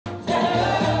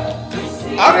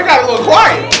Oh, they got a little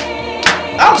quiet.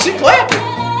 Oh, she clapping.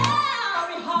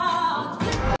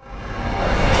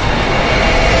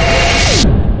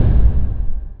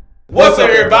 What's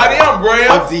up, everybody? I'm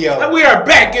Bram. I'm Dio. And we are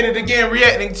back at it again,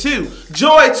 reacting to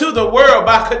Joy to the World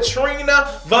by Katrina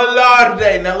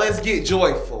Velarde. Now, let's get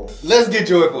joyful. Let's get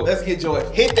joyful. Let's get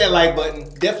joyful. Hit that like button.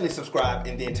 Definitely subscribe.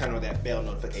 And then turn on that bell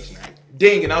notification.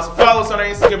 Ding. And also follow us on our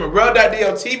Instagram at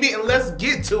RELL.DLTV. And let's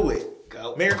get to it.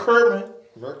 Go. Merry Christmas.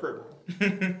 Merry Christmas.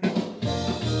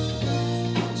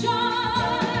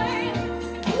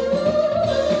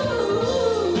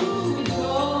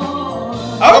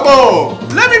 Come on.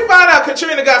 Let me find out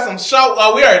Katrina got some show.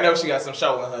 Oh, we already know she got some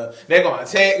show in her. They're going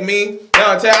to tag me. They're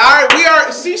going to tag. All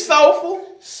right, she's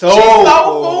soulful. She's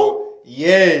soulful.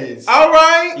 Yes. All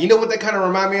right. You know what that kind of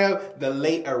remind me of? The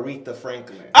late Aretha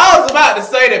Franklin. I was about to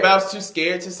say that, but I was too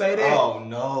scared to say that. Oh,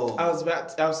 no. I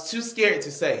was too scared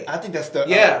to say it. I think that's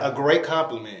a great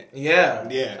compliment. Yeah.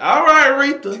 Yeah. All right,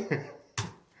 Aretha.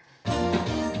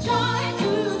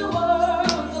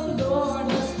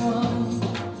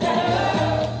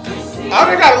 Oh,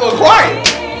 they got a little quiet.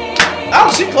 Oh,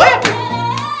 she clapping.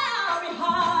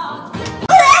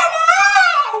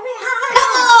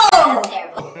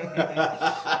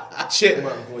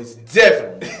 Chipmunk voice,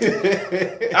 definitely.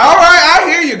 All right, I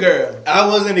hear you, girl. I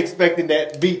wasn't expecting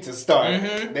that beat to start.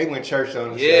 They went church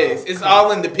on the show. Yes, it's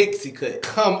all in the pixie cut.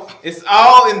 Come on. It's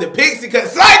all in the pixie cut.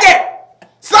 Sing it!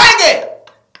 Sing it!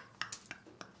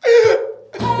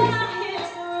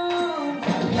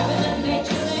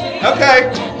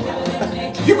 Okay.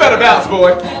 You better bounce,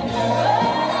 boy.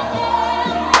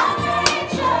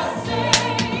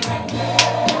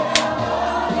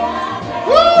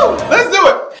 Woo! Let's do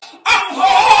it.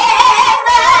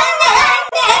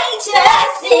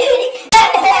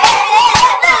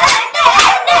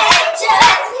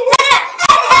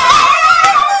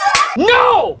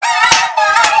 No!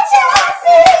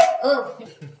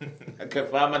 I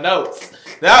couldn't find my notes.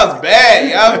 That was bad,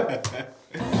 yo.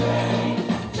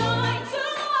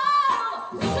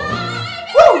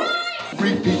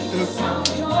 Repeat this.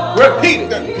 Repeat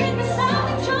it.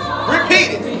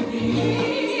 Repeat it.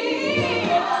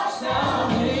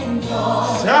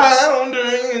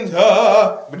 Sounding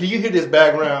top. But do you hear this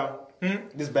background?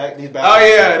 These background. Oh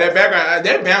yeah, that background.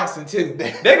 They're bouncing too.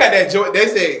 They got that joy. They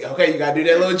say, okay, you gotta do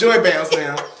that little joy bounce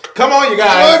now. Come on, you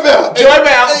guys. Joy bounce. Joy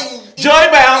bounce. Joy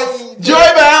bounce.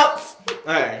 Joy bounce.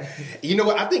 All right. You know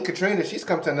what? I think Katrina, she's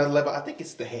come to another level. I think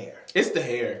it's the hair. It's the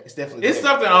hair. It's definitely. It's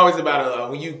something always about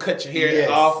when you cut your hair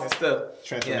off and stuff.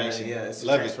 Transformation. Yeah, it's a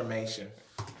Love transformation.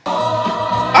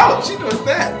 Oh, she doing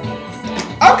that.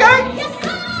 Okay.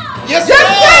 Yes, sir.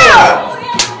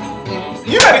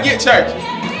 You better get church.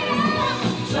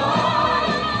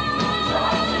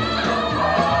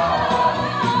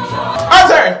 Our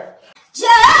turn.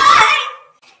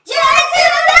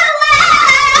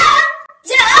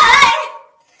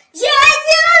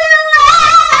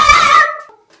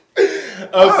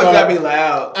 Oh, it's gotta be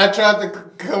loud. I tried to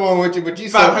come on with you, but you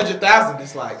said 500,000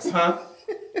 dislikes, huh?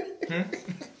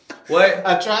 What?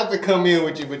 I tried to come in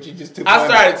with you, but you just too I funny.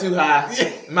 started too high.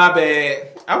 My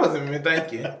bad. I wasn't even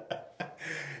thinking.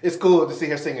 It's cool to see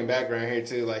her singing background here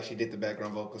too. Like she did the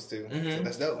background vocals too. So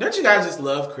that's dope. Don't you guys just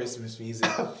love Christmas music?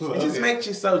 It just makes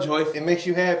you so joyful. It makes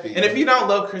you happy. And if you don't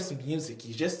love Christmas music,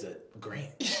 you're just a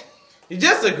Grinch. You're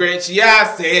just a Grinch. Yeah, I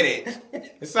said it.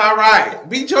 It's all right.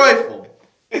 Be joyful.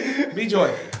 Be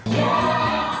joyful.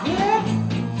 Yeah.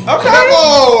 Okay. Come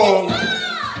on.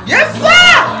 Yes,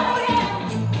 sir.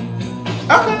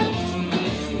 Okay.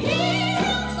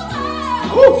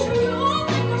 Ooh.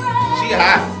 She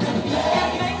hot.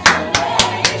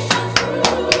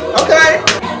 Okay.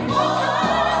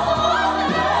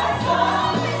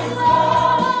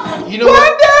 You know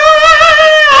what?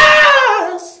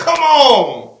 Come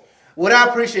on. What I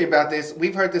appreciate about this,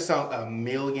 we've heard this song a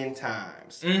million times.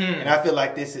 And I feel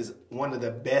like this is one of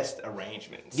the best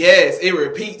arrangements. Yes, it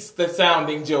repeats the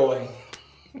sounding joy.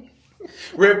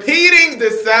 Repeating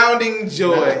the sounding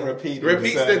joy.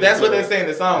 That's what they say in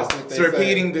the song. It's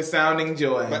repeating the sounding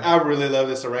joy. But I really love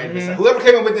this arrangement. So whoever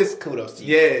came up with this, kudos to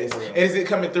you. Yes. And is it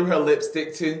coming through her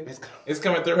lipstick too? It's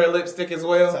coming through her lipstick as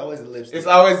well? It's always the lipstick. It's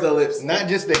always the lipstick. Not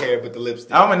just the hair, but the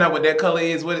lipstick. I don't know what that color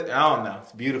is with it. I don't know.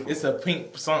 It's beautiful. It's a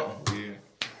pink something. Yeah.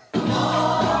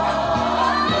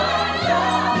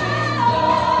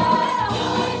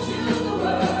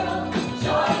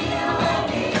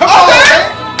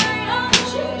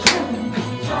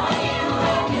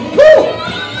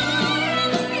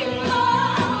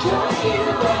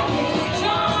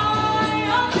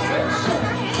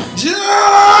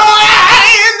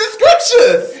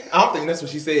 I don't think that's what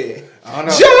she said. I don't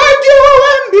know. Joy, you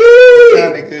and me.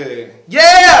 Sounded good.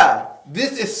 Yeah.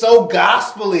 This is so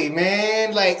gospel-y,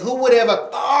 man. Like, who would ever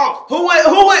thought? Who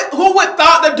would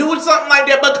thought to do something like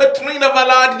that but Katrina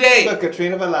Velarde? But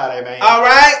Katrina Velarde, man. All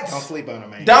right? Don't sleep on her,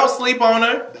 man. Don't sleep on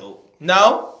her. Nope.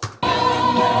 No?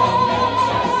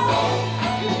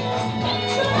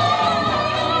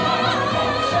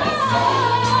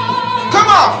 Come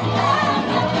on!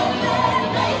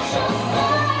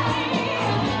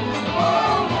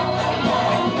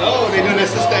 Oh, they're doing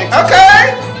this thing.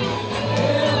 Okay!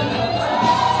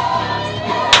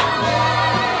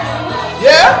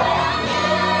 Yeah?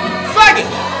 Fuck it!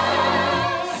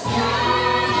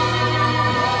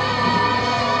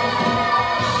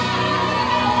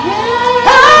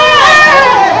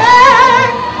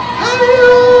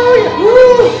 Hallelujah!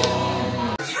 Woo!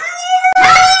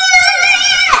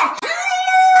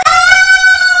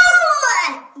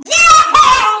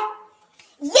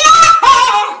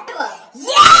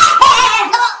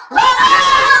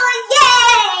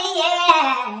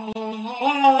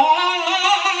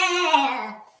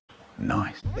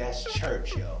 Nice. That's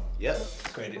church, yo. Yep.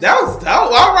 Credit. That was dope.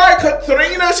 All right,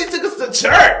 Katrina, she took us to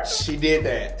church. She did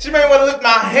that. She made me want to lift my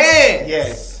hands.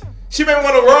 Yes. She made me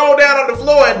want to roll down on the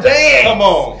floor and dance. Come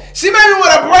on. She made me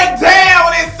want to break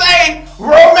down and say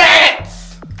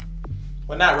romance.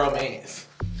 Well, not romance.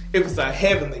 It was a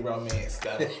heavenly romance,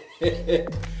 though.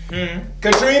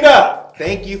 Katrina,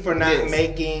 thank you for not Yes.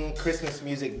 making Christmas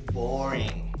music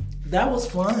boring. That was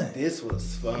fun. This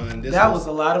was fun. This That was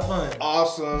a lot of fun.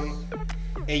 awesome.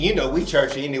 And you know, we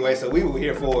churchy anyway, so we were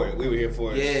here for it. We were here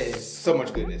for it. Yes. So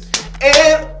much goodness.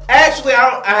 And actually,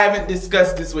 I haven't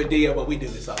discussed this with Dio, but we do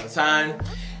this all the time.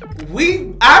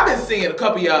 I've been seeing a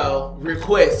couple of y'all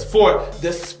requests for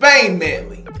the Spain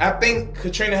medley. I think,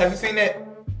 Katrina, have you seen that?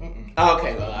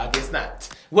 Okay, well, I guess not.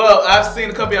 Well, I've seen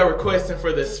a couple of y'all requesting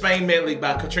for the Spain medley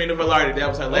by Katrina Velarde. That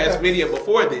was her last video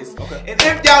before this. Okay. And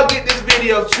if y'all get this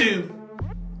video to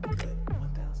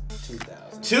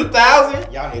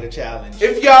 2,000? Y'all need a challenge.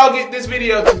 If y'all get this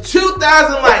video to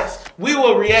 2,000 likes, we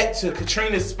will react to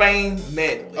Katrina's Spain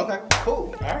medley. Okay,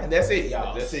 cool. All right, that's it,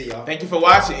 y'all. That's it, y'all. Thank you for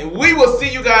watching, and we will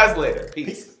see you guys later.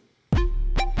 Peace.